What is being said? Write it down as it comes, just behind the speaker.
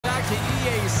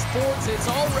sports, it's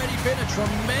already been a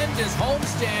tremendous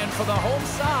homestand for the home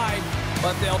side,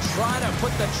 but they'll try to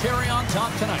put the cherry on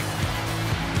top tonight.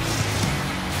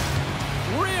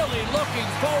 Really looking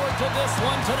forward to this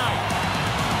one tonight.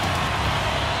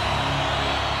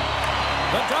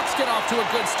 The Ducks get off to a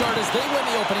good start as they win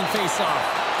the opening faceoff.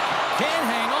 Can't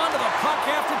hang on to the puck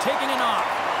after taking a knock.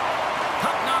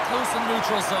 Puck knocked loose in the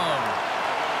neutral zone.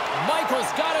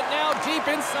 Michael's got it now deep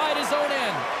inside his own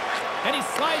end. And he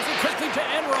slides it quickly to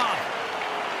Enroth.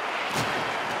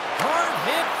 Hard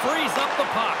hit frees up the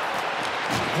puck.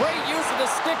 Great use of the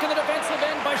stick in the defensive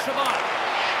end by Shabbat.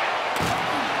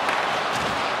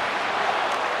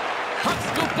 Puck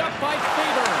scooped up by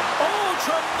Faber. Oh,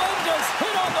 tremendous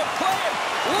hit on the play.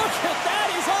 Look at that,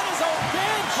 he's on his own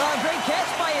bench. Great catch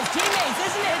by his teammates,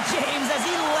 isn't it, James? As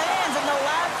he lands in the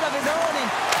laps of his own. And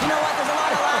you know what, there's a lot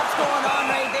of laps going on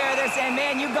right there. They're saying,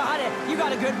 man, you got it. You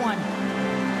got a good one.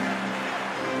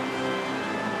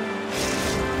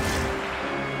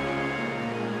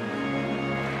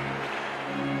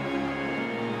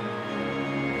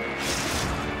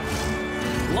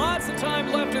 Lots of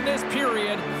time left in this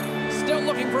period. Still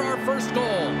looking for our first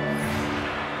goal.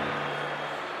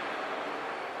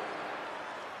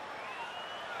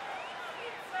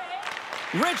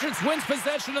 Richards wins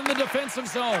possession in the defensive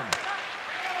zone.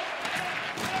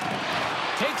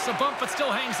 Takes a bump but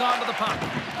still hangs on to the puck.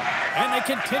 And they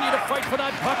continue to fight for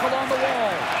that puck along the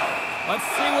wall. Let's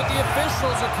see what the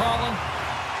officials are calling.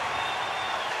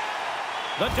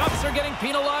 The Ducks are getting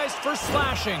penalized for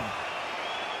slashing.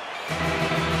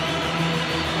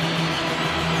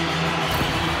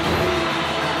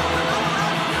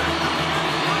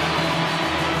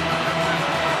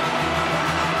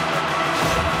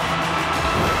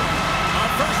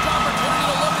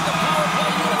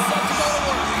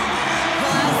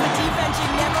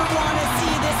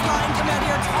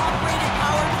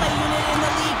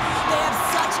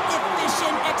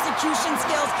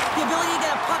 Skills, the ability to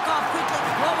get a puck off quickly.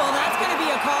 Well, that's going to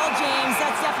be a call, James.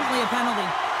 That's definitely a penalty.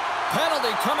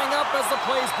 Penalty coming up as the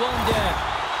play's blown dead.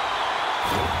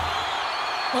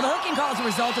 Well, the hooking call is a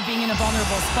result of being in a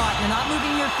vulnerable spot. You're not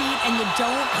moving your feet, and you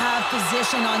don't have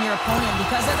position on your opponent.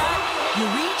 Because of that, you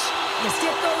reach, your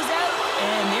stick goes out,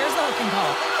 and there's the hooking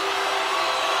call.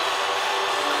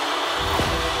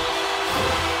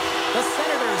 The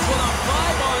Senators with a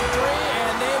 5-on-3,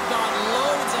 and they've got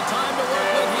loads of time to work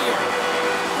with here.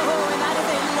 Oh, and that is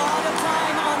a lot of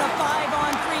time on a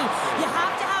 5-on-3. You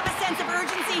have to have a sense of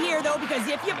urgency here, though, because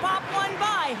if you pop one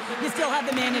by, you still have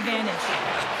the man advantage.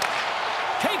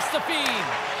 Takes the feed.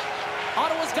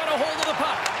 Ottawa's got a hold of the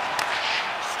puck.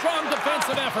 Strong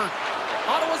defensive effort.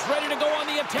 Ottawa's ready to go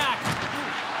on the attack.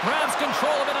 Grabs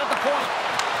control of it at the point.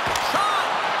 Shot!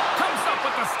 Comes up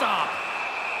with the stop.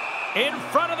 In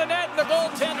front of the net, the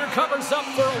goaltender covers up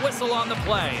for a whistle on the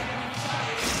play.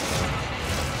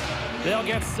 They'll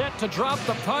get set to drop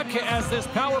the puck as this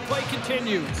power play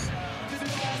continues.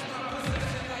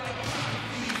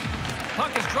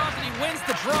 Puck is dropped and he wins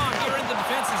the draw here in the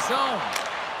defensive zone.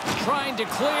 Trying to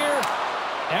clear,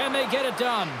 and they get it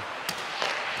done.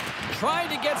 Trying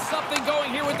to get something going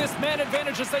here with this man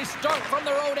advantage as they start from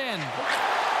their own end.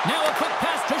 Now a quick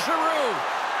pass to Giroux.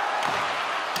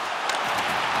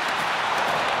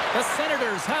 The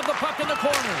Senators have the puck in the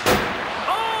corner.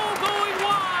 Oh, going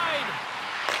wide!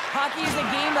 Hockey is a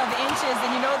game of inches, and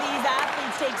you know these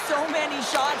athletes take so many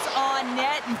shots on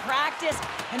net in practice.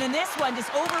 And in this one, just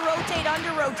over-rotate,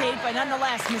 under-rotate, but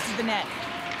nonetheless misses the net.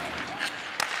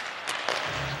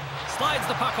 Slides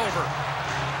the puck over.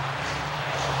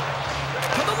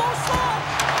 To the low slot!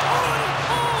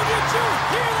 Oh, did you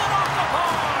hear that off the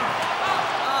bar?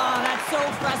 Oh, that's so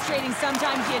frustrating.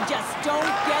 Sometimes you just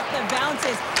don't get the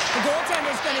bounces. The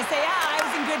goaltender's going to say, I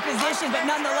was in good position, but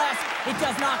nonetheless, it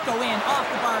does not go in. Off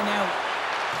the bar now.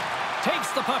 Takes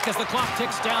the puck as the clock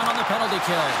ticks down on the penalty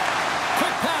kill.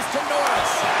 Quick pass to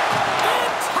Norris.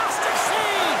 Fantastic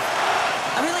save!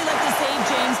 I really like the save,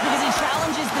 James, because he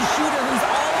challenges the shooter who's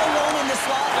all alone in the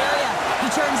slot area. He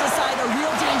turns aside a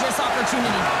real dangerous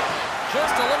opportunity.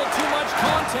 Just a little too much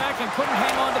contact and couldn't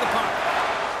hang on to the puck.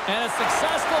 And a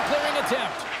successful clearing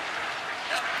attempt.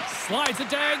 Slides it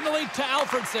diagonally to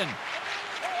Alfredson.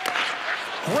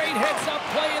 Great heads-up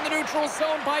play in the neutral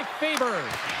zone by Faber.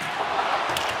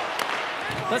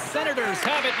 The Senators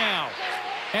have it now.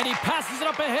 And he passes it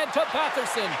up ahead to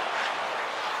Batherson.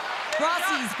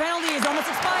 Rossi's penalty is almost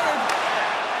expired.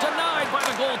 Denied by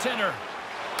the goaltender.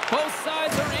 Both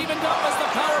sides are evened up as the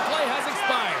power play has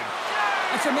expired.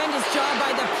 A tremendous job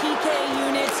by the PK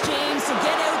units, James, to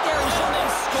get out there and show them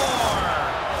score.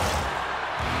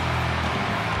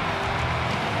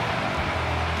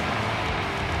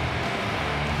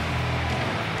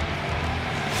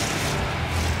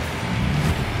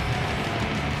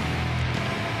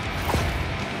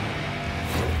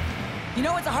 You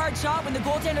know it's a hard shot when the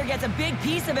goaltender gets a big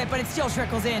piece of it, but it still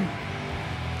trickles in.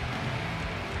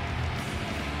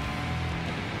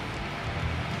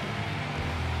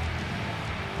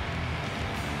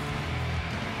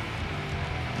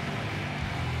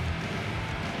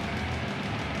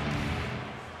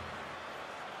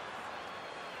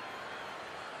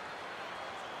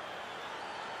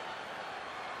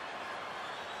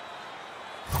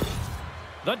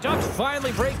 The Ducks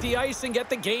finally break the ice and get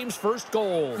the game's first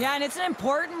goal. Yeah, and it's an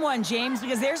important one, James,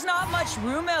 because there's not much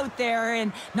room out there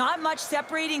and not much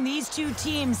separating these two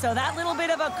teams. So that little bit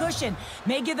of a cushion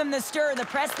may give them the stir, the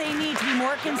press they need to be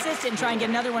more consistent and try and get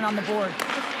another one on the board.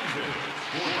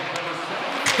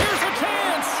 Here's a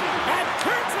chance! And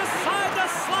turns aside the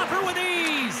slapper with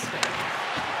ease.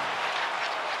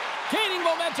 Gaining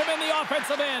momentum in the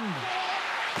offensive end.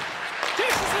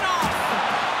 Dishes it off.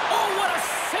 Oh, what a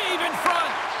save in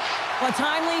front. A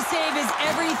timely save is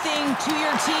everything to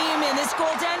your team, and this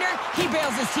goaltender, he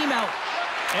bails his team out.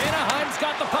 Anaheim's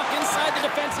got the puck inside the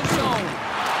defensive zone.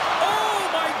 Oh,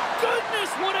 my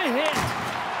goodness, what a hit.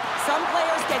 Some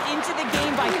players get into the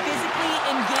game by physically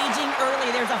engaging early.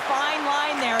 There's a fine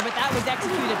line there, but that was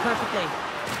executed perfectly.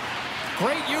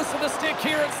 Great use of the stick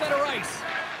here at center ice.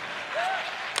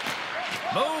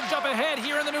 Moved up ahead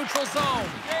here in the neutral zone.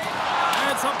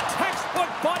 And some textbook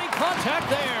body contact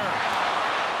there.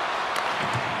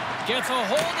 Gets a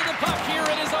hold of the puck here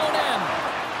at his own end.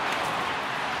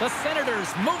 The Senators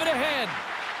move it ahead.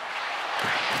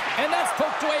 And that's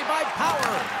poked away by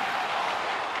Power.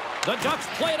 The Ducks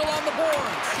play it along the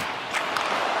boards.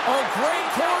 Oh, great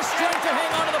core strength to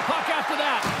hang on to the puck after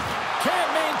that. Can't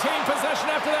maintain possession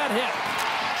after that hit.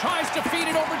 Tries to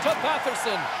feed it over to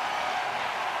Batherson.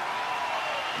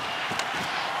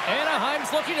 Anaheim's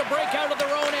looking to break out of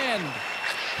their own end.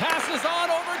 Passes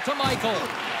on over to Michael.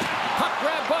 Puck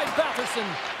grabbed by Batherson.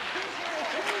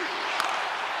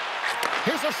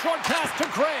 Here's a short pass to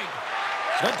Craig.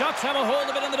 The Ducks have a hold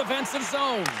of it in the defensive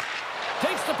zone.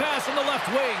 Takes the pass in the left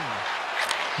wing.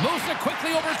 Moves it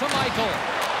quickly over to Michael.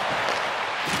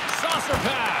 Saucer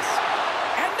pass.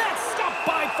 And that's stopped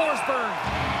by Forsberg.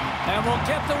 And we'll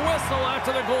get the whistle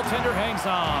after the goaltender hangs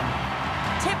on.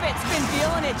 Tippett's been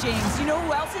feeling it, James. You know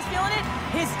who else is feeling it?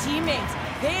 His teammates.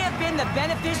 They have been the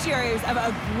beneficiaries of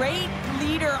a great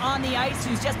leader on the ice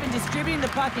who's just been distributing the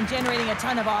puck and generating a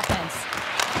ton of offense.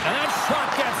 And that shot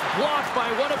gets blocked by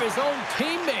one of his own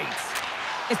teammates.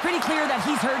 It's pretty clear that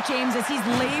he's hurt, James, as he's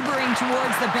laboring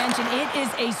towards the bench, and it is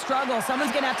a struggle.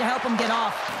 Someone's going to have to help him get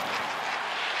off.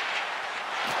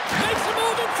 Makes a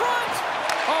move in front.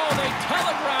 Oh, they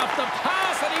telegraphed the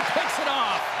pass, and he picks it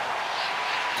off.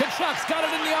 Kachuk's got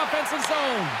it in the offensive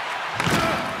zone.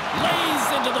 Lays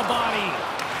into the body.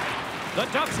 The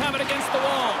Ducks have it against the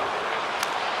wall.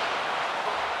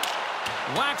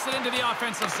 Whacks it into the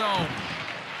offensive zone.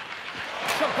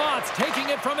 Chabot's taking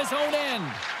it from his own end.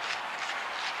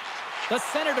 The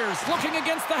Senators looking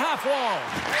against the half wall.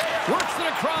 Works it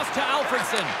across to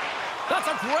Alfredson. That's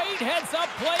a great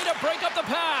heads-up play to break up the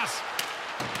pass.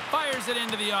 Fires it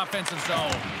into the offensive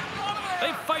zone.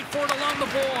 They fight for it along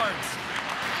the boards.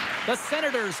 The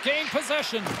Senators gain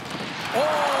possession.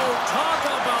 Oh, talk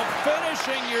about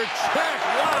finishing your check.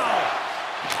 Wow.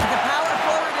 As a power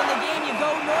forward in the game, you go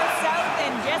north-south,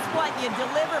 and guess what? You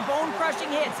deliver bone-crushing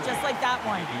hits just like that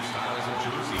one. Styles of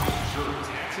jersey, shirts,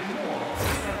 hats, and more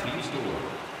at our team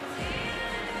store.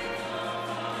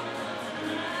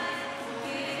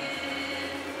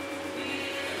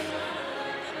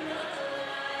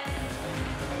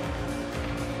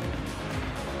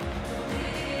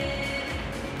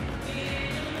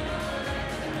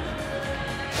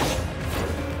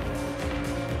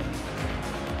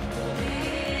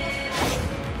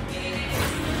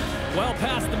 Well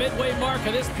past the midway mark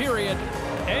of this period,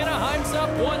 Anaheim's up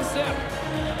 1-0.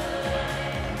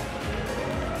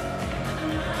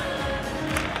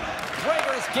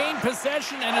 Gregor's gained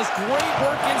possession, and his great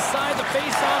work inside the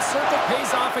face-off circle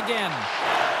pays off again.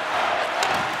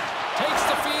 Takes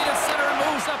the feed at center and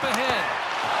moves up ahead.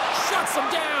 Shuts him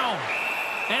down.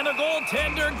 And the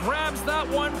goaltender grabs that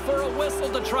one for a whistle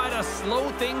to try to slow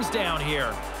things down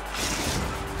here.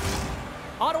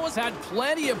 Ottawa's had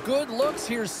plenty of good looks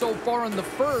here so far in the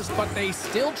first, but they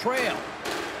still trail.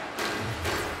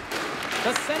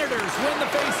 The Senators win the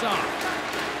faceoff.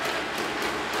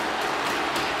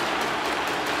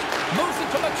 Moves it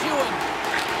to McEwen.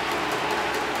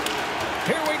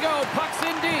 Here we go. Puck's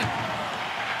in deep.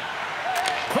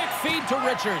 Quick feed to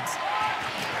Richards.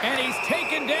 And he's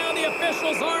taken down. The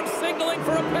official's arm signaling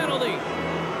for a penalty.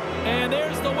 And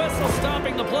there's the whistle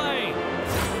stopping the play.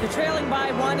 You're trailing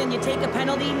by one and you take a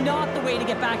penalty, not the way to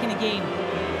get back in a game.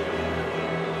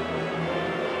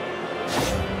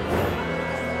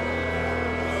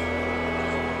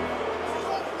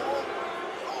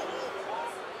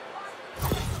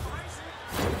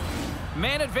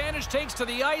 Man advantage takes to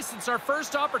the ice. It's our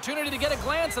first opportunity to get a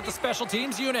glance at the special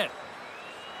teams unit.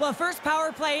 Well, first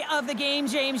power play of the game,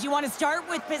 James. You want to start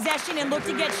with possession and look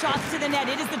to get shots to the net.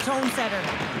 It is the tone setter.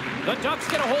 The Ducks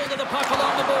get a hold of the puck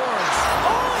along the boards.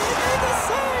 Oh, he made the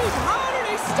save! How did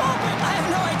he stop it? I have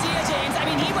no idea, James. I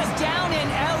mean, he was down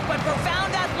and out, but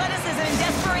profound athleticism and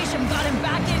desperation got him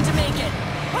back in to make it.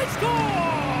 Let's go!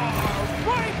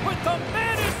 Right with the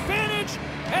man advantage,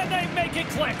 and they make it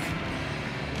click.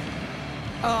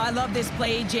 Oh, I love this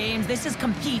play, James. This is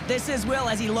compete. This is Will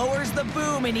as he lowers the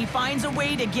boom and he finds a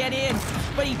way to get in.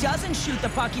 But he doesn't shoot the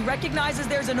puck. He recognizes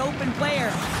there's an open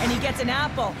player, and he gets an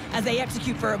apple as they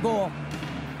execute for a goal.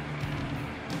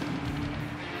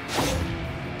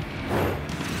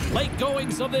 Late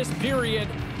goings of this period.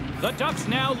 The Ducks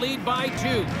now lead by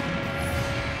 2.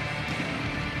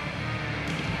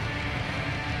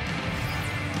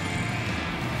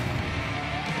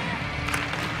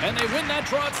 And they win that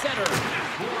draw at center.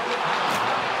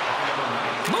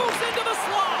 Moves into the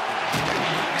slot.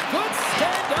 Good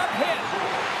stand-up hit.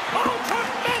 Oh,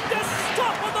 tremendous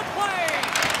stop on the play.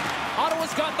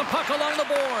 Ottawa's got the puck along the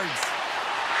boards.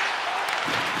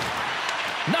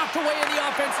 Knocked away in the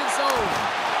offensive zone.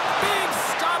 Big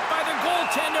stop by the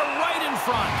goaltender right in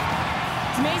front.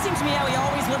 It's amazing to me how he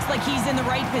always looks like he's in the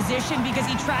right position because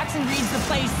he tracks and reads the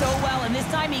play so well, and this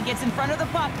time he gets in front of the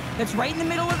puck that's right in the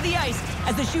middle of the ice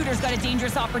as the shooter's got a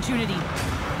dangerous opportunity.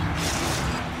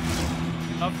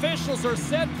 Officials are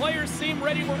set. Players seem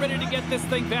ready. We're ready to get this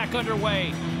thing back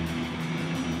underway.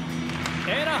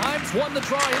 Anaheim's won the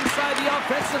draw inside the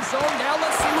offensive zone. Now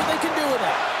let's see what they can do with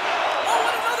it. Oh,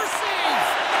 and another save!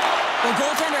 The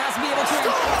goaltender has to be able to...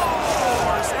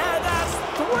 Scores! And that's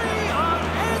 3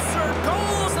 unanswered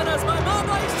goals. And as my mom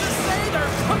likes to say,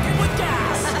 they're cooking with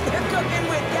gas. They're cooking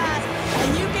with gas.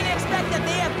 And you can expect that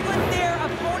they have put their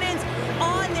opponents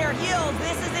on their heels.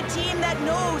 This is a team that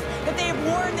knows that they've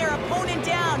worn their opponent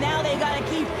down. Now they got to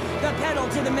keep the pedal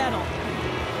to the metal.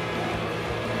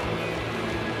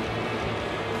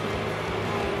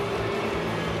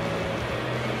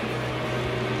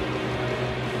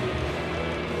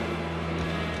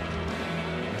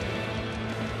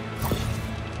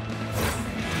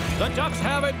 The Ducks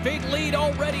have a big lead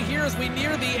already here as we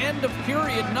near the end of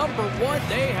period number 1.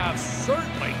 They have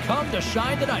certainly come to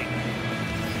shine tonight.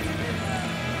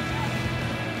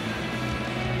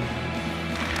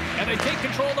 And they take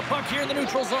control of the puck here in the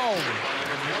neutral zone.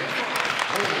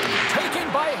 Taken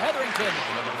by Hetherington.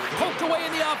 Poked away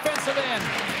in the offensive end.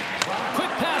 Quick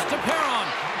pass to Perron.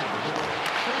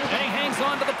 And he hangs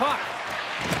on to the puck.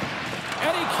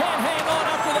 And he can't hang on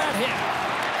after that hit.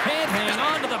 Can't hang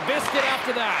on to the biscuit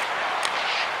after that.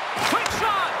 Quick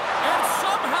shot! And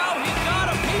somehow he got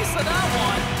a piece of that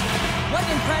one. What an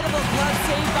incredible glove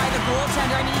save by the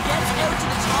goaltender. I mean, he gets out to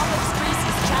the top of his crease.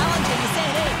 He's challenging. He's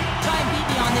saying, hey, try and beat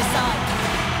me on this side.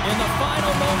 In the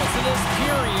final moments of this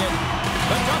period,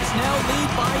 the Ducks now lead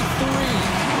by 3.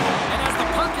 And as the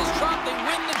puck is dropped, they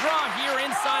win the draw here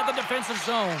inside the defensive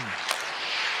zone.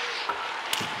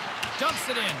 Dumps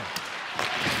it in.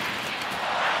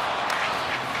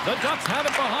 The Ducks have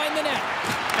it behind the net.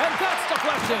 And that's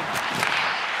deflected.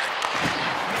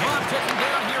 Clock ticking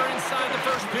down here inside the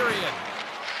first period.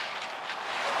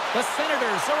 The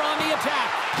Senators are on the attack.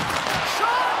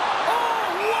 Shot!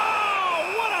 Oh,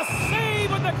 wow! What a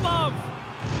save with the glove!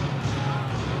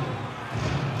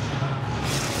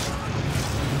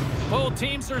 Both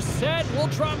teams are set. We'll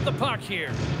drop the puck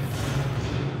here.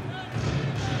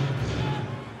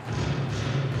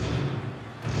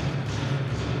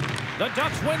 The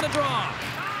Ducks win the draw.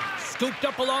 Scooped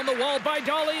up along the wall by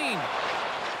Darlene.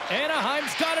 Anaheim's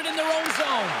got it in their own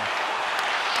zone.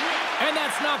 And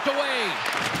that's knocked away.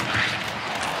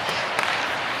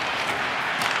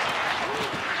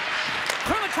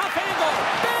 From a tough angle.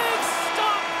 Big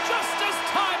stop just as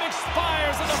time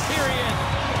expires in the period.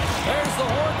 There's the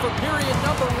horn for period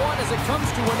number 1 as it comes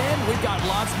to an end. We've got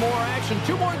lots more action.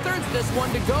 2 more thirds of this one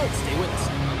to go. Stay with us.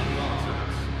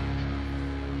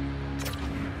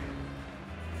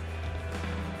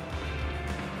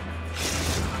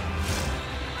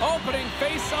 Opening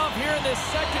face-off here in this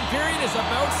second period is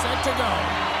about set to go.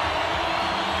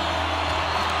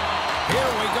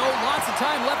 Here we go. Lots of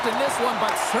time left in this one,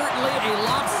 but certainly a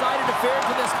lopsided affair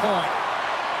to this point.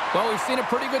 Well, we've seen a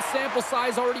pretty good sample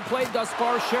size already played thus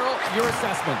far. Cheryl, your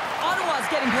assessment. Ottawa's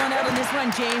getting blown out in this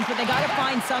one, James, but they got to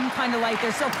find some kind of life.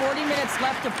 There's still 40 minutes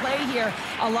left to play here.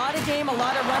 A lot of game, a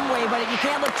lot of runway, but you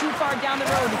can't look too far down the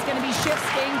road. It's going to be shifts,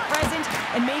 staying present,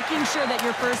 and making sure that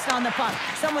you're first on the puck.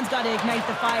 Someone's got to ignite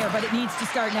the fire, but it needs to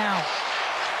start now.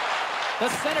 The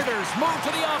Senators move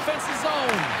to the offensive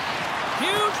zone.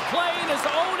 Huge play in his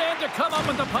own end to come up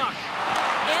with the puck.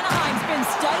 Anaheim's been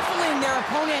stifling their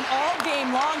opponent all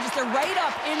game long. Just a right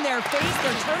up in their face.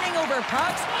 They're turning over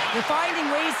pucks. They're finding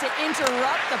ways to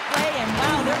interrupt the play. And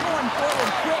wow, they're going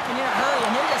forward quick and in a hurry.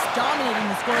 And they're just dominating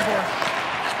the scoreboard.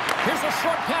 Here's a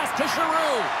short pass to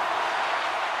Giroux.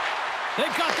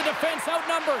 They've got the defense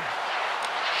outnumbered.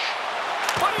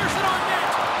 Fires it on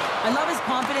net. I love his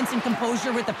confidence and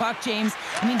composure with the puck, James.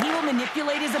 I mean, he will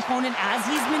manipulate his opponent as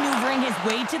he's maneuvering his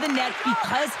way to the net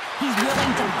because he's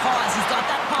willing to pause. He's got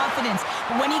that confidence.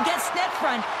 But when he gets net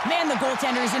front, man, the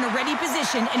goaltender is in a ready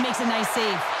position and makes a nice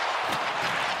save.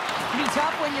 It can be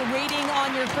tough when you're waiting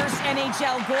on your first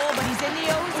NHL goal, but he's in the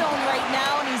O-zone right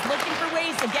now, and he's looking for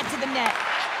ways to get to the net.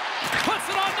 Puts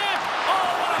it on net.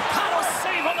 Oh, what a paddle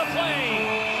save on the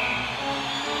play.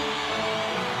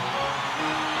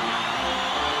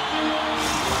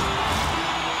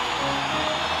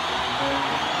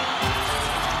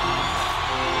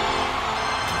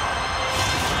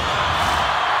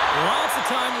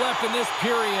 Time left in this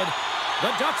period.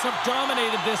 The Ducks have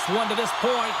dominated this one to this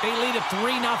point. They lead at 3-0.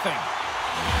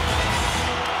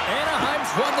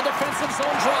 Anaheim's won the defensive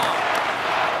zone draw.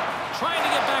 Trying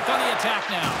to get back on the attack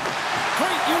now.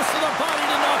 Great use of the body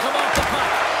to knock him off the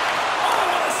puck. Oh,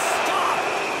 what a stop!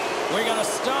 We got a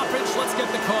stoppage. Let's get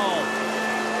the call.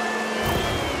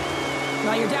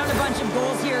 Well, you're down a bunch of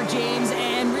goals here, James,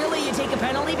 and really you take a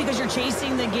penalty because you're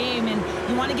chasing the game and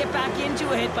you want to get back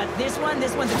into it, but this one's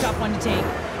a tough one to take.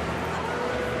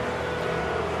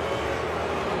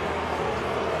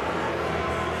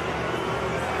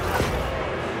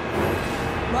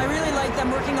 Well, I really like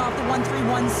them working off the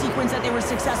 1-3-1 sequence that they were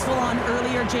successful on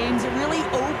earlier, James. It really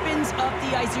opens up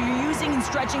the ice. So you're using and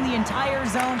stretching the entire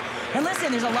zone. And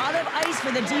listen, there's a lot of ice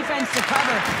for the defense to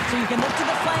cover. So you can look to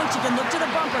the flanks, you can look to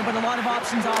the bumper, but a lot of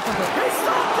options off of it. He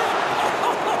stopped it!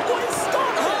 Oh, he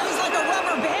stopped it! Oh, he's like a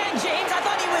rubber band, James. I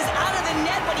thought he was out of the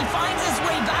net, but he finds his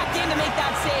way back in to make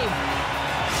that save.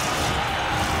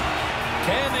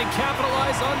 Can they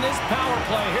capitalize on this power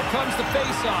play? Here comes the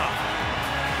face-off.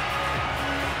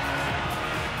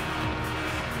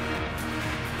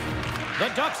 The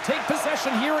Ducks take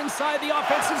possession here inside the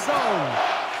offensive zone.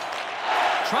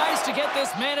 Tries to get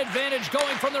this man advantage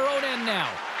going from their own end now.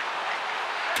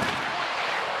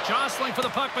 Jostling for the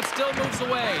puck, but still moves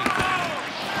away.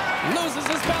 Loses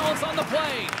his balance on the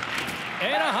play.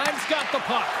 Anaheim's got the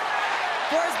puck.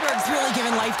 Forsberg's really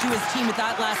given life to his team with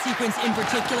that last sequence in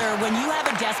particular. When you have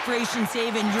a desperation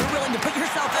save and you're willing to put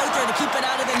yourself out there to keep it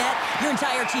out of the net, your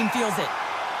entire team feels it.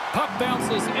 Puck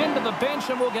bounces into the bench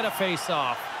and we'll get a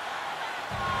face-off.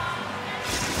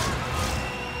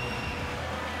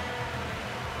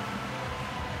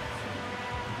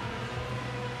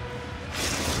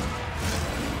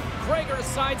 Gregor's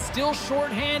side still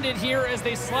short-handed here as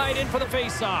they slide in for the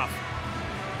face-off.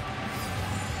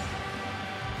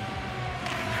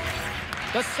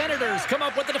 The Senators come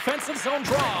up with the defensive zone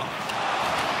draw.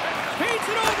 Feeds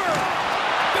it over.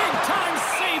 Big-time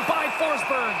save by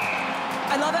Forsberg.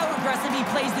 I love how aggressive he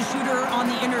plays the shooter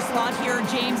on the inner slot here,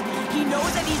 James. He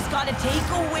knows that he's got to take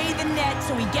away the net,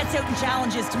 so he gets out and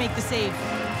challenges to make the save.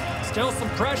 Still some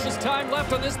precious time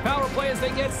left on this power play as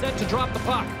they get set to drop the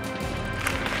puck.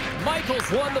 Michaels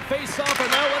won the face-off,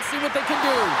 and now let's see what they can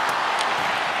do.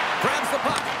 Grabs the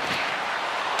puck.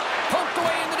 Poked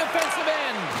away in the defensive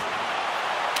end.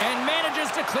 And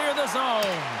manages to clear the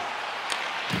zone.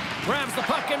 Grabs the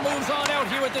puck and moves on out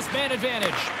here with this man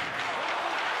advantage.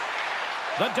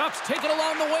 The Ducks take it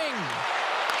along the wing.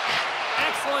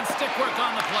 Excellent stick work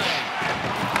on the play.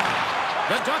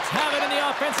 The Ducks have it in the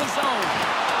offensive zone.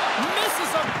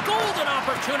 Misses a golden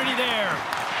opportunity there.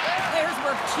 Players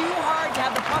work too hard to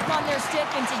have the puck on their stick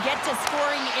and to get to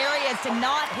scoring areas to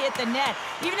not hit the net.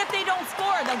 Even if they don't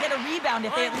score, they'll get a rebound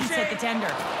if they at least hit the tender.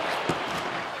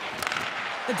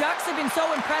 The Ducks have been so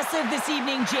impressive this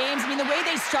evening, James. I mean, the way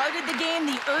they started the game,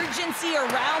 the urgency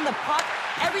around the puck,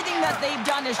 everything that they've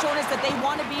done has shown us that they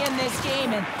want to be in this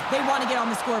game and they want to get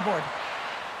on the scoreboard.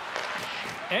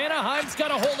 Anaheim's got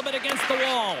a hold of it against the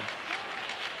wall.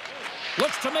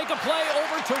 Looks to make a play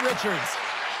over to Richards.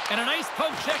 And a nice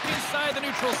poke check inside the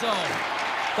neutral zone.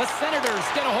 The Senators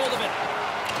get a hold of it.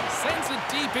 Sends it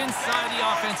deep inside the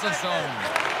offensive zone.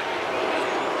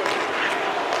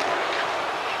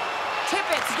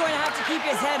 Tippett's going to have to keep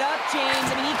his head up, James.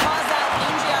 I mean, he caused that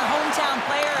injury on hometown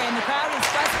player, and the crowd is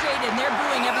frustrated, and they're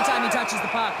booing every time he touches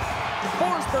the puck.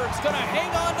 Forsberg's going to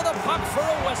hang on to the puck for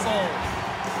a whistle.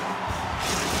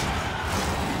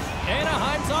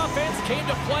 Anaheim's offense came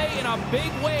to play in a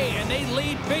big way, and they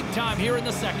lead big time here in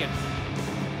the second.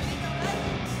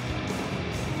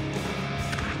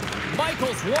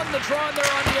 Michaels won the draw, and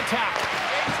they're on the attack.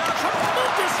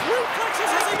 Tremendous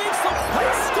reflexes as he makes the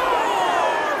play.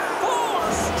 Score!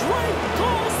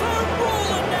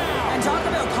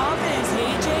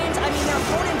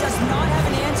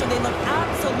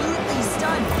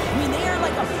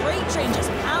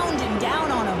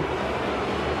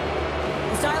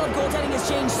 goaltending has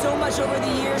changed so much over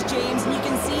the years, James, and you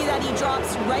can see that he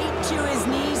drops right to his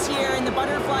knees here in the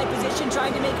butterfly position,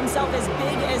 trying to make himself as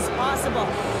big as possible.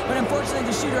 But unfortunately,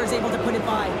 the shooter is able to put it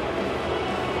by.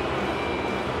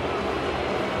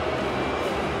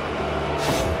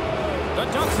 The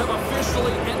Ducks have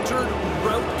officially entered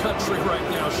route country right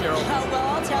now, Cheryl.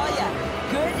 Well, I'll tell you,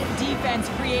 good defense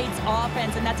creates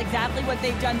offense, and that's exactly what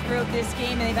they've done throughout this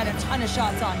game, and they've had a ton of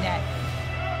shots on net.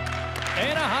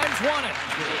 Anaheim's won it.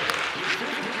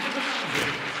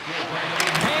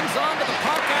 Hangs on to the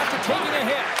puck after taking a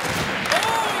hit.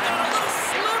 Oh, he got a little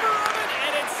sliver of it,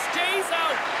 and it stays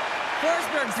out.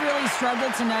 Forsberg's really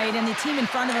struggled tonight, and the team in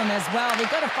front of him as well. They've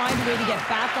got to find a way to get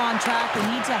back on track. They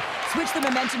need to switch the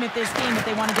momentum of this game if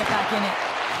they want to get back in it.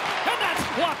 And that's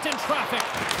blocked in traffic.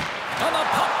 And the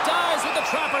puck dies with the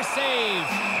Trapper save.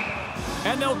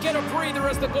 And they'll get a breather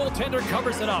as the goaltender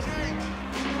covers it up.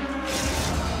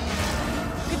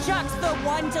 Kachuk's the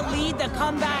one to lead the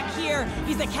comeback here.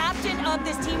 He's the captain of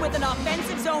this team with an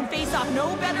offensive zone faceoff.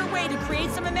 No better way to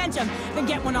create some momentum than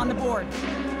get one on the board.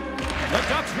 The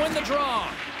Ducks win the draw.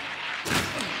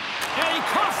 And he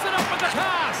coughs it up with the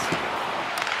pass.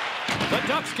 The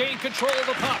Ducks gain control of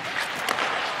the puck.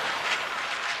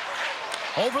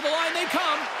 Over the line they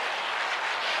come.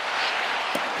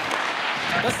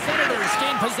 The Senators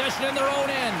gain possession in their own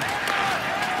end.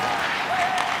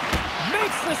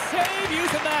 Makes the save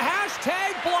using the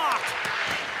hashtag block.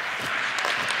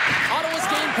 Ottawa's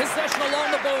gained possession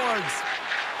along the boards.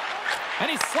 And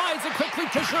he slides it quickly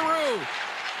to Giroux.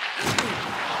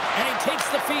 And he takes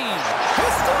the feed. He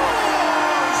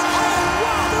scores! Oh,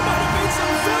 wow, there might have been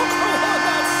some Velcro on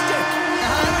that stick.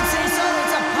 I would say so.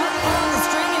 It's a puck on the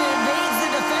string, and it evades the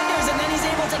defenders, and then he's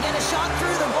able to get a shot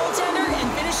through the goaltender and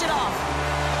finish it off.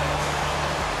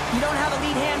 You don't have a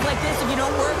lead hand like this if you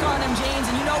don't work on him, James,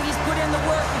 and you know he's put in the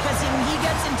work because when he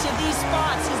gets into these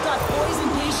spots, he's got poise and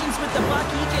patience with the puck.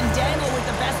 He can dangle with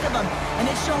the best of them,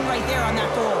 and it's shown right there on that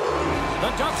goal.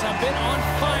 The Ducks have been on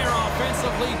fire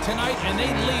offensively tonight, and they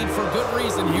lead for good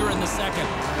reason here in the second.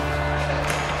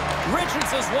 Richards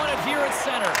has won it here at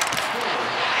center.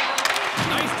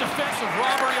 Nice defensive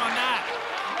robbery on that.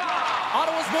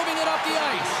 Ottawa's moving it up the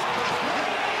ice.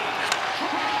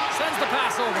 Sends the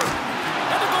pass over.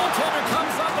 And the goaltender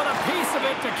comes up with a piece of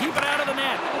it to keep it out of the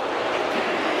net.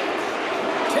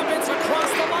 Tippett's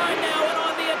across the line now and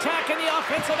on the attack in the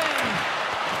offensive end.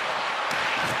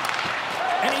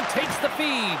 And he takes the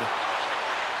feed.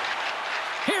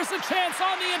 Here's a chance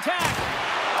on the attack.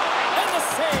 And the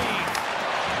save.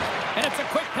 And it's a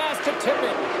quick pass to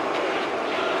Tippett.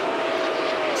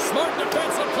 Smart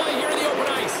defensive play here in the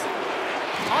open ice.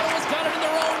 Ottawa's got it in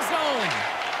their own zone.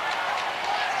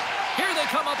 Here they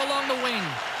come up along the wing.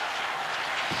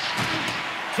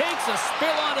 Takes a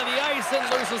spill onto the ice and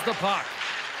loses the puck.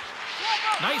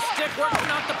 Nice stick work to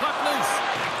knock the puck loose.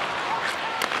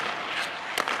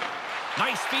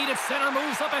 Nice feed at center,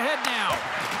 moves up ahead now.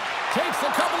 Takes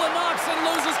a couple of knocks and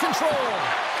loses control.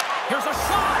 Here's a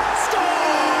shot.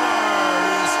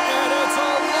 Scores! And it's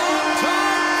a long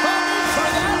time coming for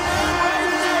that man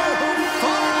right there who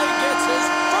finally gets his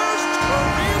first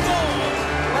career goal.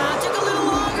 Well, it took a little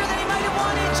longer than he might have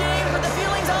wanted, James, but the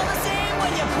feeling's all the same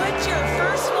when you put your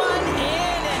first one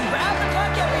in and grab the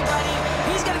puck, everybody.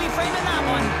 He's going to be framing that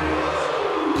one.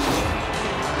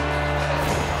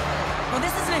 Well,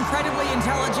 this is an incredibly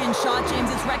intelligent shot, James.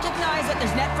 It's recognized that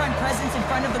there's net front presence in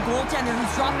front of the goaltender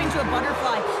who's dropping to a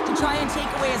butterfly to try and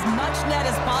take away as much net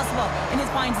as possible, and it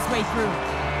finds its way through.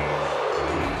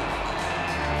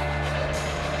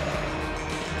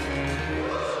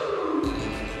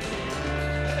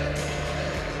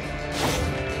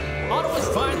 Ottawa's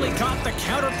finally got the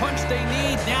counterpunch they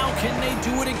need. Now, can they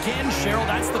do it again, Cheryl?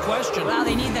 That's the question. Well,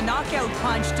 they need the knockout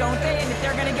punch, don't they? And if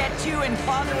they're going to get two and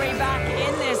claw their way back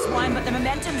in this one, but the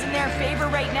momentum's in their favor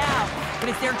right now. But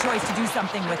it's their choice to do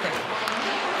something with it.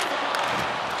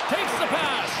 Takes the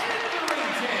pass.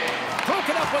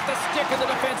 Broken up with the stick in the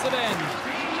defensive end.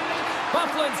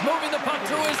 Bufflin's moving the puck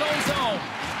through his own zone.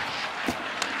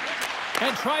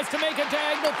 And tries to make a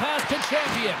diagonal pass to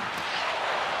Champion.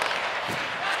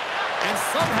 And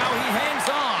somehow he hangs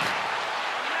on.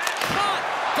 Not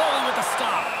goalie with the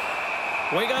stop.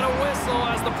 We got a whistle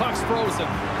as the puck's frozen.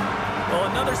 Well,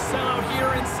 another sellout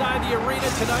here inside the arena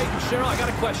tonight. And Cheryl, I got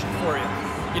a question for you.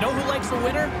 You know who likes a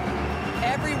winner?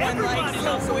 Everybody likes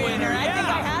a winner. Yeah. I think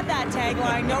I had that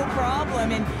tagline, no problem.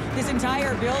 And this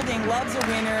entire building loves a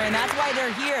winner, and that's why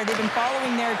they're here. They've been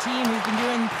following their team who's been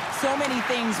doing so many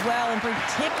things well, in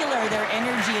particular their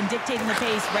energy and dictating the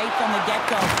pace right from the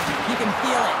get-go. You can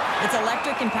feel it. It's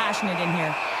electric and passionate in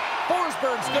here.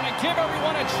 Forsberg's going to give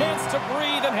everyone a chance to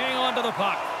breathe and hang on to the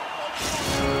puck.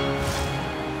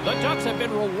 The Ducks have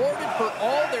been rewarded for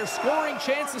all their scoring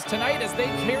chances tonight as they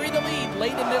carry the lead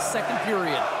late in this second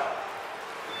period.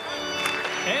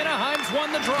 Anaheim's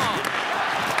won the draw.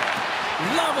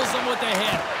 Levels him with the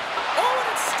hit. Oh, and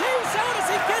it stays out as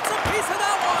he gets a piece of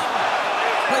that one.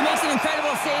 Well, he makes an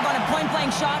incredible save on a point-blank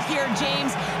shot here,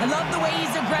 James. I love the way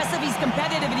he's aggressive, he's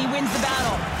competitive, and he wins the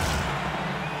battle.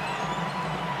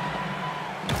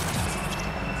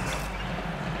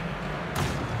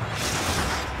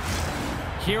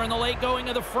 Here in the late going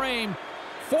of the frame,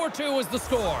 4-2 is the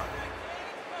score.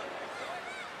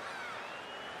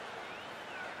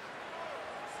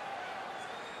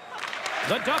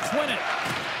 The Ducks win it.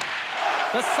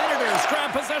 The Senators grab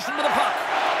possession with the puck.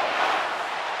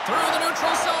 Through the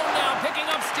neutral zone now, picking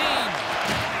up steam.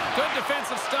 Good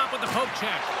defensive stop with the poke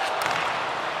check.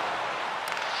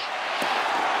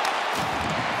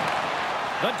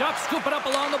 The Ducks scoop it up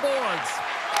along the boards.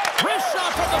 Wrist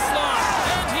shot from the slot,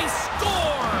 and he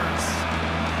scores!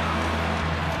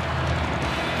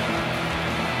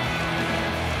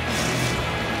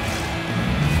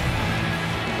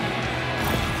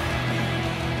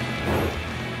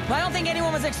 Well, I don't think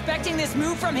anyone was expecting this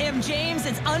move from him, James.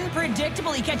 It's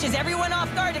unpredictable. He catches everyone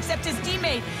off guard except his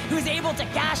teammate, who's able to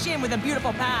cash in with a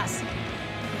beautiful pass.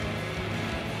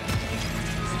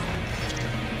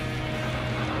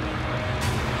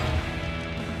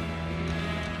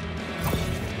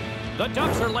 The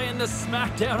Ducks are laying the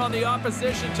smack down on the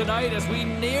opposition tonight as we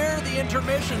near the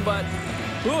intermission, but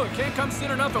it can't come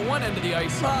soon enough at one end of the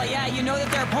ice. Well, yeah, you know that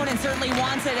their opponent certainly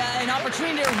wants it, an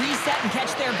opportunity to reset and catch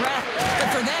their breath.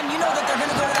 But for them, you know that they're going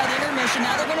to go to that intermission.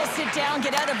 Now they're going to sit down,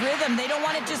 get out of rhythm. They don't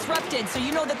want it disrupted. So you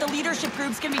know that the leadership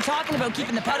group's going to be talking about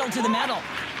keeping the pedal to the metal.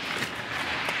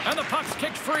 And the puck's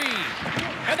kicked free.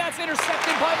 And that's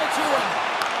intercepted by Matuin.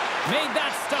 Made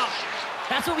that stop.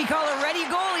 That's what we call a ready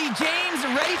goalie, James.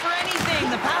 Ready for anything.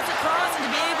 The pass across and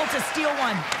to be able to steal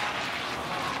one.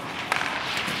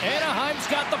 Anaheim's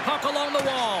got the puck along the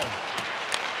wall.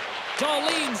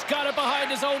 Darlene's got it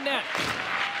behind his own net.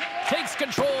 Takes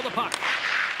control of the puck.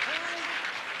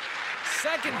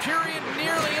 Second period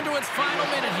nearly into its final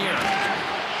minute here.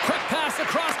 Quick pass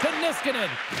across to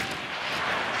Niskanen.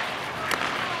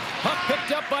 Puck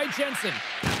picked up by Jensen.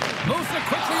 Moves it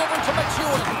quickly over to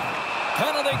Matuin.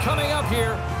 Penalty coming up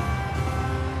here.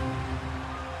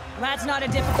 That's not a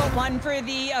difficult one for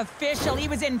the official. He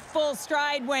was in full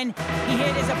stride when he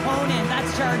hit his opponent.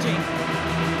 That's charging.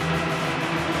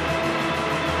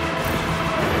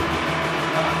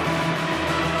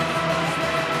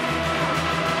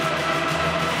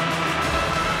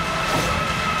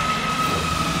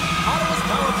 Ottawa's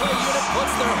power play unit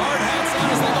puts their hard hats on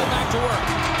as they go back to work.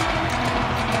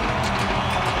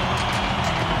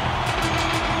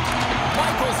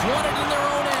 Michaels won it in their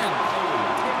own end.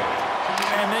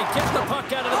 And they get the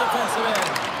puck out of the defensive end.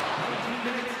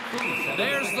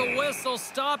 There's the whistle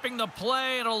stopping the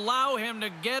play and allow him to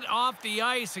get off the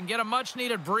ice and get a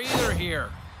much-needed breather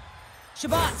here.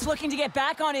 Shabbat's looking to get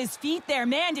back on his feet there.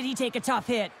 Man, did he take a tough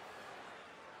hit.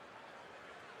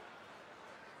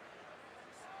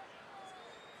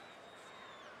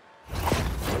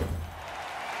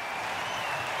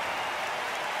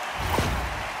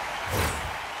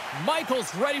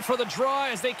 Michaels ready for the draw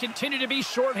as they continue to be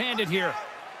shorthanded here.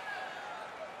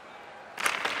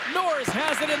 Norris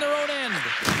has it in their own end.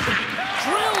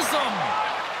 Drills them.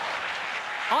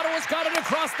 Ottawa's got it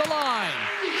across the line.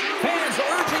 Fans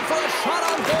urging for a shot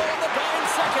on goal in the dying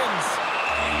seconds.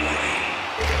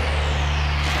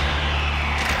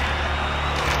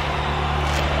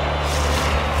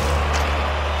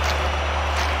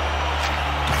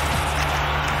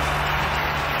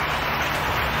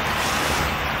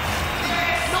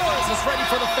 Norris is ready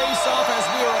for the face-off as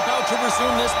we are about to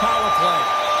resume this power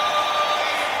play.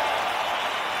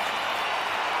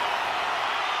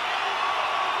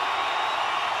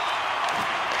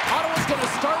 Going to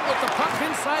start with the puck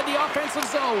inside the offensive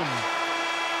zone.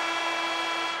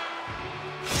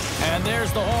 And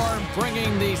there's the horn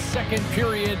bringing the second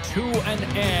period to an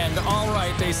end. All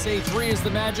right, they say 3 is the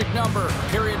magic number.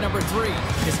 Period number 3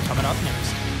 is coming up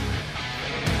next.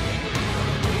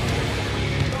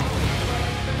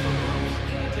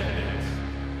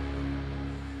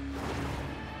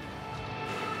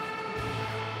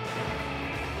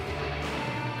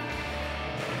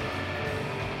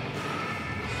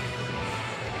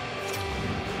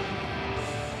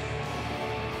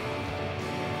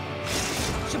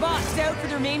 Shabbat's out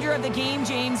for the remainder of the game,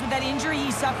 James, with that injury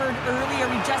he suffered earlier.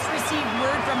 We just received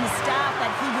word from the staff that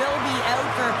he will be out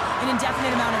for an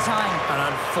indefinite amount of time.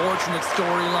 An unfortunate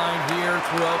storyline here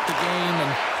throughout the game,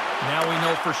 and now we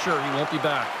know for sure he won't be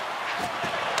back.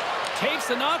 Takes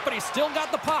the knock, but he's still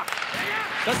got the puck.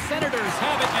 The Senators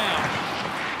have it now.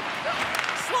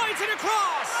 Slides it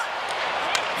across.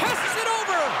 Passes it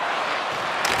over.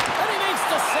 And he makes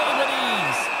the save with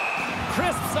ease.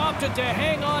 Crisps opted to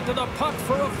hang on to the puck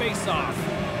for a face-off.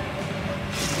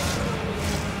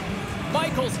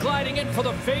 Michael's gliding in for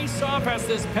the face-off as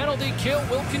this penalty kill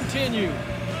will continue.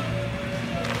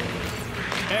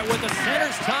 And with the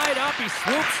centers tied up, he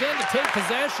swoops in to take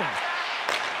possession.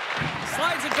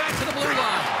 Slides it back to the blue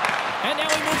line. And now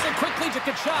he moves it quickly to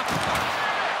Tkachuk.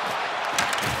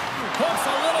 Pokes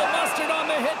a little mustard on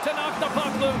the hit to knock the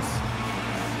puck loose.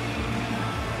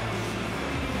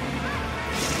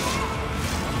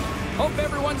 Hope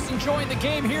everyone's enjoying the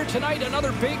game here tonight.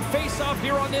 Another big face-off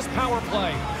here on this power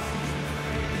play.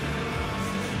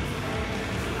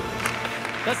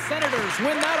 The Senators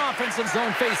win that offensive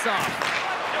zone face-off.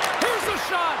 Here's the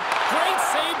shot. Great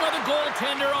save by the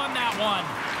goaltender on that one.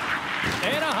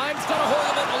 Anaheim's got a hold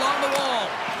of it along the wall.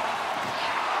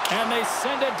 And they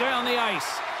send it down the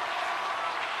ice.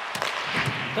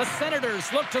 The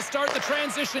Senators look to start the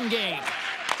transition game.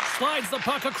 Slides the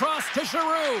puck across to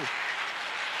Giroux.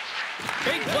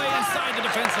 Big play inside the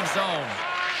defensive zone.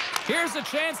 Here's a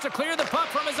chance to clear the puck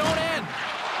from his own end.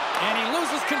 And he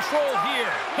loses control here.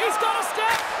 He's got a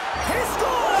step. He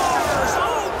scores!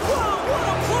 Oh, wow, what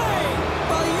a play!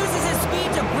 Well, he uses his speed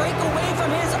to break away from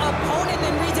his opponent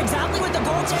and reads exactly what the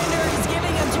goaltender is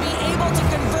giving him to be able to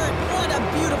convert. What a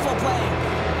beautiful play.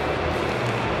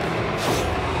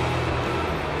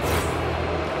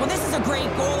 Well, this is a great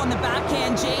goal on the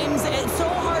backhand, James. It's so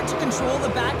hard to control the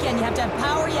backhand. You have to have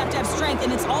power, you have to have strength,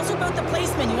 and it's also about the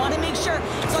placement. You want to make sure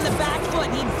it's on the back foot.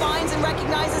 He finds and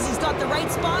recognizes he's got the right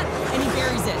spot, and he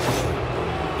buries it.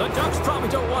 The Ducks probably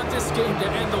don't want this game to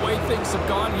end the way things have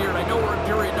gone here. I know we're in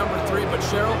period number 3, but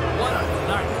Cheryl, what a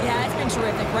night. Yeah, it's been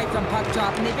terrific right from puck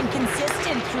drop, and they've been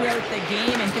consistent throughout the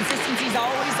game, and consistency is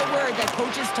always a word that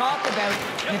coaches talk about.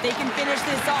 And if they can finish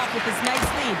this off with this nice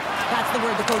lead, that's the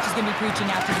word the coach is going to be preaching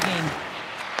after the game.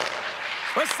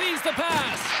 Receives the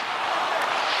pass.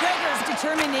 Gregor's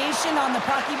determination on the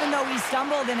puck, even though he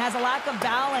stumbled and has a lack of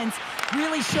balance,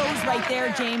 really shows right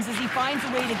there, James, as he finds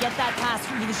a way to get that pass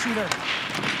through to the shooter.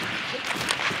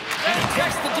 And he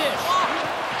takes the dish.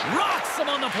 Rocks him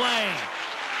on the play.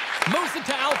 Moves it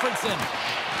to Alfredson.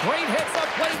 Great hits up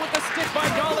play with the stick by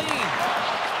Darlene.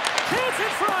 Hands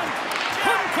in front.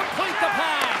 Couldn't complete the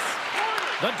pass.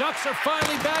 The Ducks are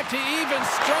finally back to even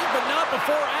strength, but not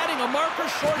before adding a marker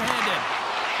shorthanded.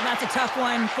 And that's a tough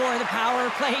one for the power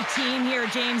play team here,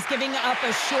 James, giving up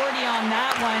a shorty on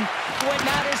that one. What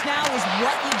matters now is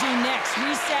what you do next.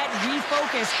 Reset,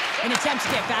 refocus, and attempt to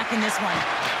get back in this one.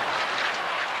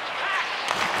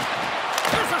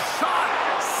 There's a shot!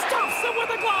 Stuffs him with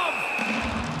a glove!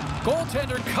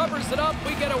 Goaltender covers it up.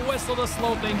 We get a whistle to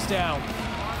slow things down.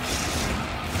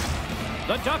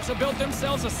 The Ducks have built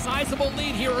themselves a sizable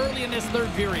lead here early in this third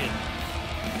period.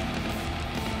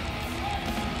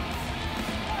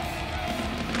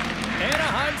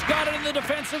 Anaheim's got it in the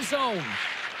defensive zone.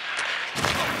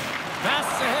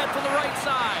 Passes ahead from the right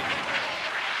side.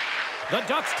 The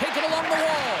Ducks take it along the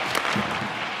wall.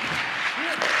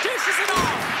 Dishes it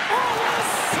off. Oh, what a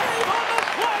save on the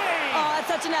play! Oh, that's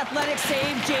such an athletic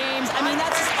save, James. I mean,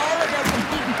 that's just all about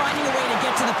completing, finding a way to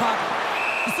get to the puck.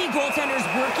 You see goaltenders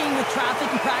working with traffic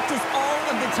and practice all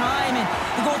of the time, and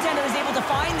the goaltender is able to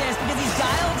find this because he's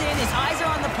dialed in, his eyes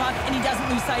are on the puck, and he doesn't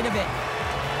lose sight of it.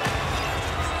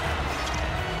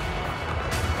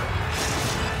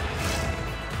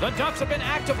 The Ducks have been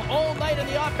active all night in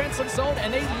the offensive zone,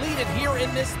 and they lead it here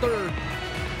in this third.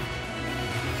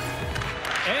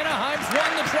 Anaheim's won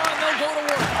the draw, and they'll go to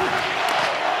work.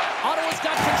 Ottawa's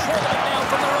got control of it now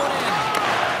from their own end.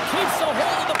 Keeps a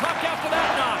hold of the puck after that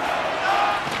knock.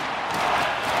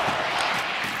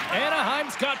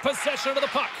 Anaheim's got possession of the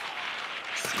puck.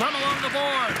 Scrum along the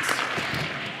boards.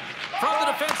 From the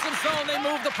defensive zone, they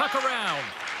move the puck around.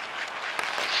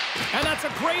 And that's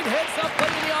a great heads-up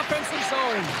play in the offensive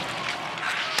zone.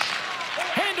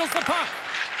 Handles the puck.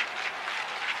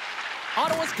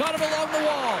 Ottawa's got it along the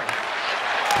wall.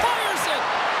 Fires it!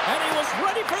 And he was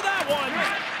ready for that one.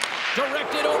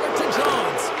 Directed over to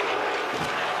Johns.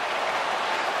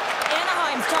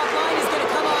 Anaheim's top line is going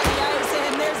to come on the ice,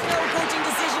 and there's no coaching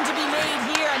decision to be made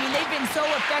here. I mean, they've been so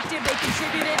effective, they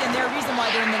contributed, and they're a reason why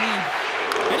they're in the lead.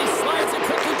 And he slides it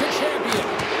quickly to Champion.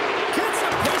 Gets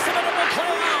a piece of it and will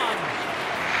play on.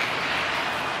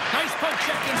 Nice poke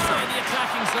check inside the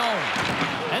attacking zone.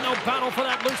 And no battle for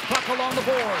that loose puck along the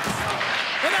boards.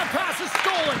 And that pass is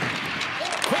stolen.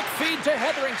 Quick feed to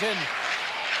Hetherington.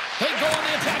 They go on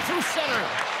the attack through center.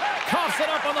 Coughs it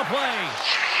up on the play.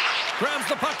 Grabs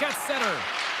the puck at center.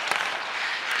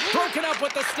 Broken up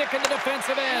with the stick in the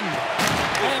defensive end.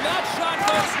 And that shot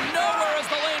goes nowhere as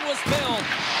the lane was filled.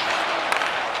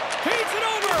 Feeds it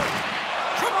over.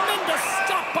 Tremendous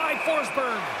stop by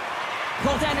Forsberg.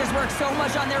 Goaltenders work so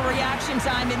much on their reaction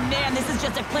time, and man, this is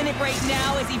just a clinic right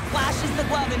now as he flashes the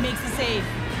glove and makes the save.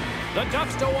 The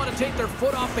Ducks don't want to take their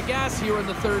foot off the gas here in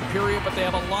the third period, but they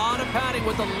have a lot of padding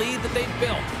with the lead that they've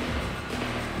built.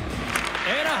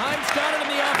 Anaheim's got it in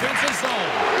the offensive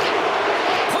zone.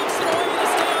 Pokes it away to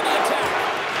stay on the attack.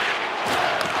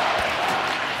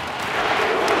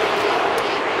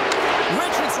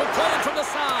 Richards will play it from the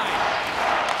side.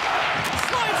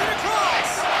 Slides it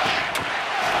across.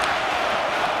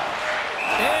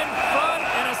 In front,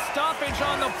 and a stoppage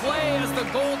on the play as the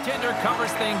goaltender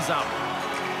covers things up.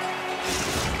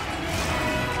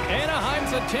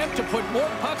 Anaheim's attempt to put more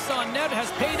pucks on net has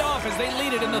paid off as they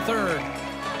lead it in the third.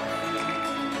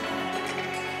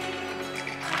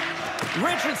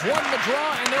 Richards won the draw,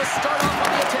 and they'll start off on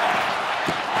the attack.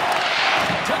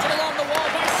 Taken along the wall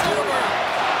by Silver.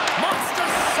 Monster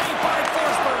save by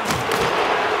Forsberg.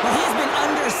 Well, he's been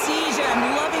under siege, and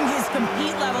I'm loving his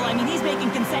compete level. I mean, he's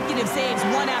making consecutive saves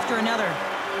one after another.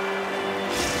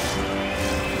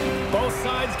 Both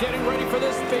sides getting ready for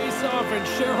this face-off, and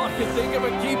Cheryl, I can think of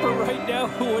a keeper right now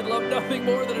who would love nothing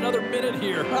more than another minute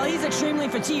here. Well, he's extremely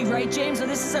fatigued, right, James? So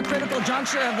this is a critical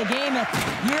juncture of the game. If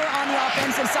you're on the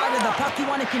offensive side of the puck, you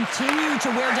want to continue to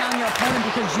wear down your opponent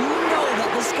because you know that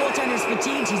this goaltender's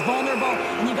fatigued, he's vulnerable,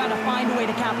 and you got to find a way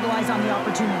to capitalize on the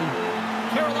opportunity.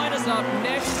 Carolina's up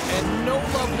next, and no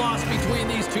love lost between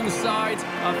these two sides.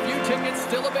 A few tickets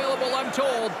still available, I'm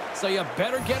told, so you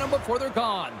better get them before they're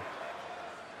gone.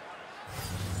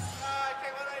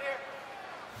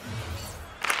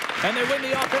 And they win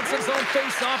the offensive zone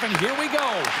face-off, and here we go.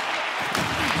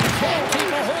 Can't keep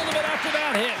a hold of it after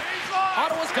that hit.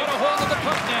 Ottawa's got a hold of the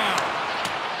puck now.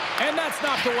 And that's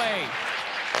knocked away.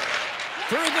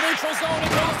 Through the neutral zone, it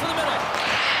goes to the middle.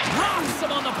 Rocks him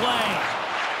on the play.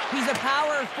 He's a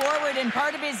power forward, and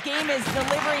part of his game is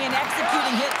delivering and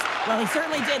executing hits. Well, he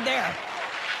certainly did there.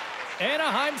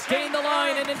 Anaheim's gained the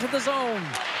line and into the zone.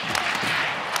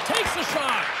 Takes a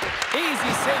shot.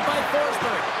 Easy save by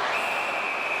Forsberg.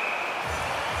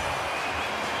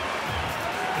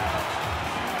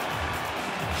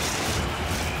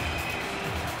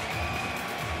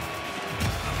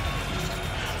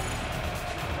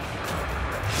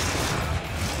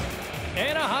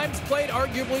 Anaheim's played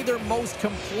arguably their most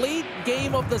complete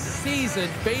game of the season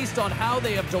based on how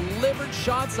they have delivered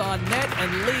shots on net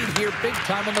and lead here big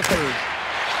time in the third.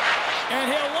 And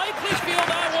he'll likely feel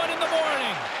that one in the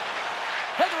morning.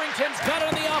 Hetherington's got it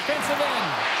on the offensive end.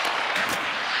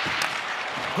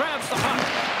 Grabs the puck.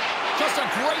 Just a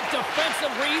great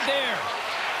defensive read there.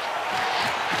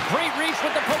 Great reach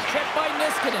with the poke check by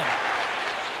Niskanen.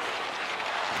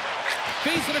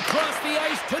 Feeds it across the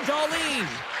ice to Dahlin.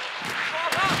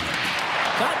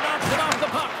 That knocks it off the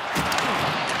puck.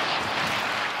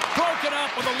 Broken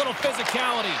up with a little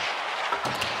physicality.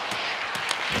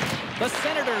 The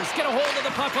Senators get a hold of the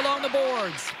puck along the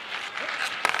boards.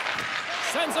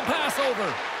 Sends a pass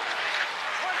over.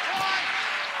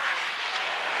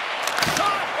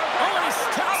 Shot! Oh, and he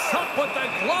steps up with the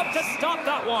glove to stop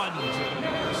that one.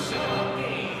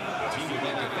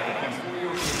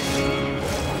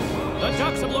 The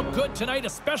Ducks have looked good tonight,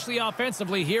 especially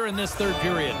offensively here in this third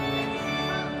period.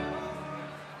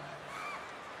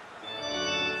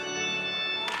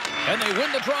 And they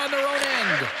win the draw on their own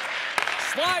end.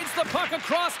 Slides the puck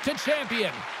across to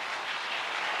Champion.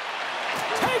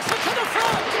 Takes it to the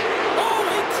front. Oh,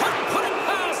 he couldn't put it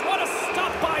past. What a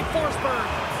stop by Forsberg.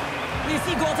 You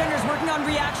see goaltenders working on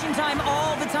reaction time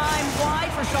all the time. Why?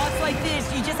 For shots like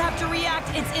this, you just have to react.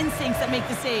 It's instincts that make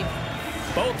the save.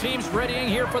 Both teams readying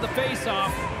here for the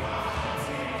face-off.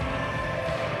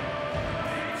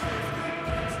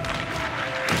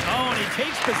 Oh, and he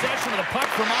takes possession of the puck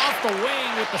from off the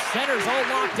wing with the centers all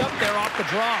locked up there off the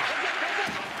draw.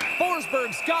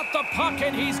 Forsberg's got the puck,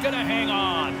 and he's going to hang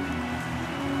on.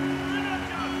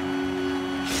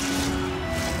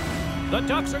 The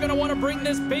Ducks are going to want to bring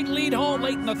this big lead home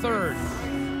late in the third.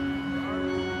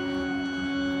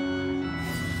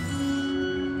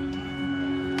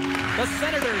 The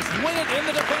Senators win it in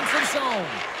the defensive zone.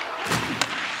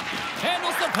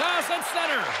 Handles the pass at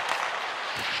center.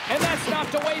 And that's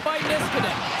knocked away by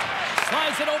Niskanen.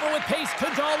 Slides it over with pace to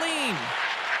Dahlin.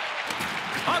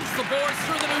 Hunts the boards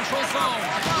through the neutral zone.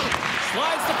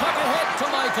 Slides the puck ahead to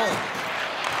Michael.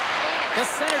 The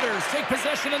Senators take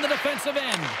possession in the defensive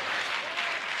end.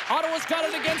 Ottawa's got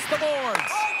it against the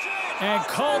boards. And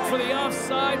called for the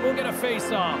offside. We'll get a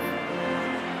face-off.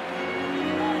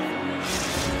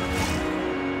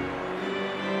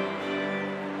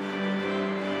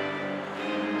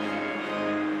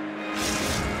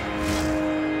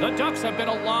 The Ducks have been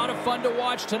a lot of fun to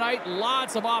watch tonight.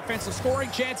 Lots of offensive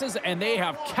scoring chances, and they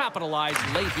have capitalized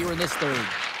late here in this third.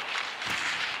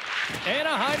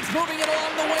 Anaheim's moving it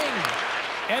along the wing,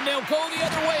 and they'll go the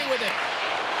other way with it.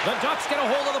 The Ducks get a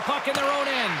hold of the puck in their own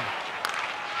end.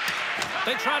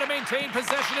 They try to maintain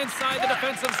possession inside the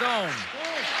defensive zone.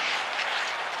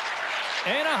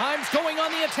 Anaheim's going on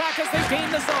the attack as they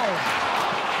gain the zone.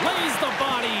 Lays the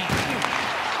body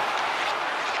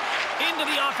into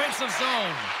the offensive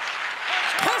zone.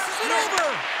 Passes it over.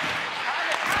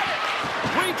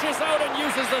 Reaches out and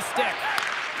uses the stick.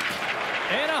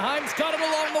 Anaheim's got it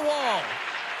along the wall.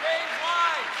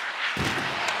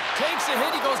 Takes a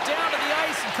hit. He goes down to the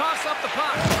ice and coughs up the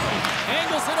puck.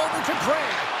 Angles it over to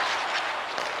Craig.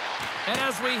 And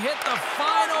as we hit the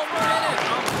final minute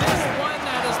of this one,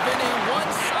 that has been a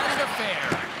one-sided affair.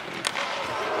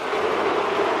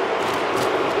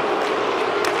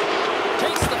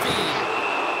 Takes the feed.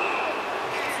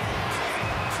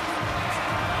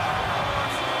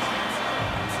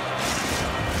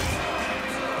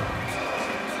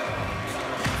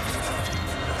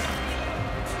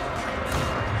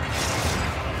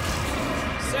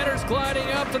 Center's gliding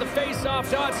up to the face-off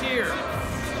dots here.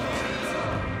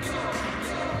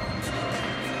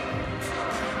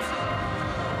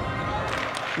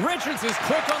 Richards is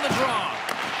quick on the draw.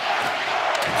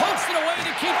 Pokes it away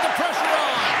to keep the pressure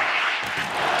on.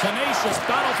 Tenacious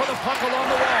battle for the puck along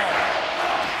the wall.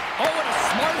 Oh, and a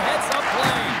smart heads-up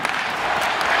play.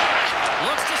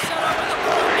 Looks to set up in the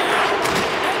point now.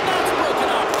 And that's broken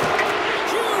up.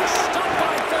 Huge stop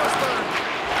by Forsberg.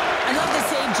 I love the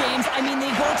save, James. I mean,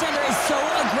 the goaltender is so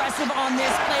aggressive on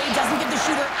this play. Doesn't give the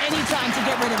shooter any time to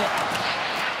get rid of it.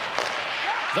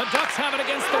 The Ducks have it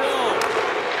against the wall.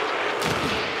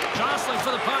 Jostling for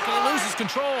the puck, and he loses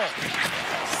control.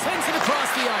 Sends it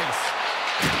across the ice.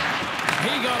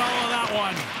 He got all of that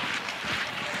one.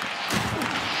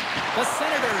 The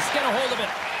Senators get a hold of it.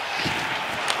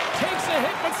 Takes a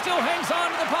hit, but still hangs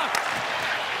on to the puck.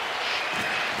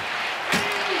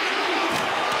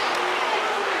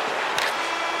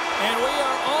 And we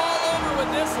are all over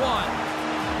with this one.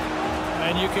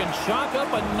 And you can chalk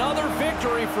up another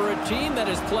victory for a team that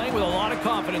is playing with a lot of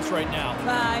confidence right now.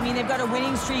 I mean, they've got a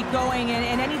winning streak going,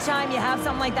 and anytime you have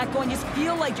something like that going, just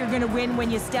feel like you're going to win when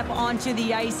you step onto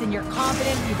the ice and you're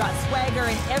confident, you've got swagger,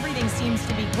 and everything seems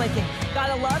to be clicking.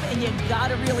 Gotta love, and you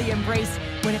gotta really embrace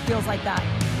when it feels like that.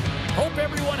 Hope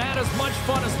everyone had as much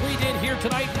fun as we did here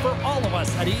tonight. For all of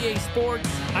us at EA Sports,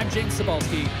 I'm James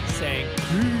Cebulski saying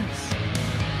peace.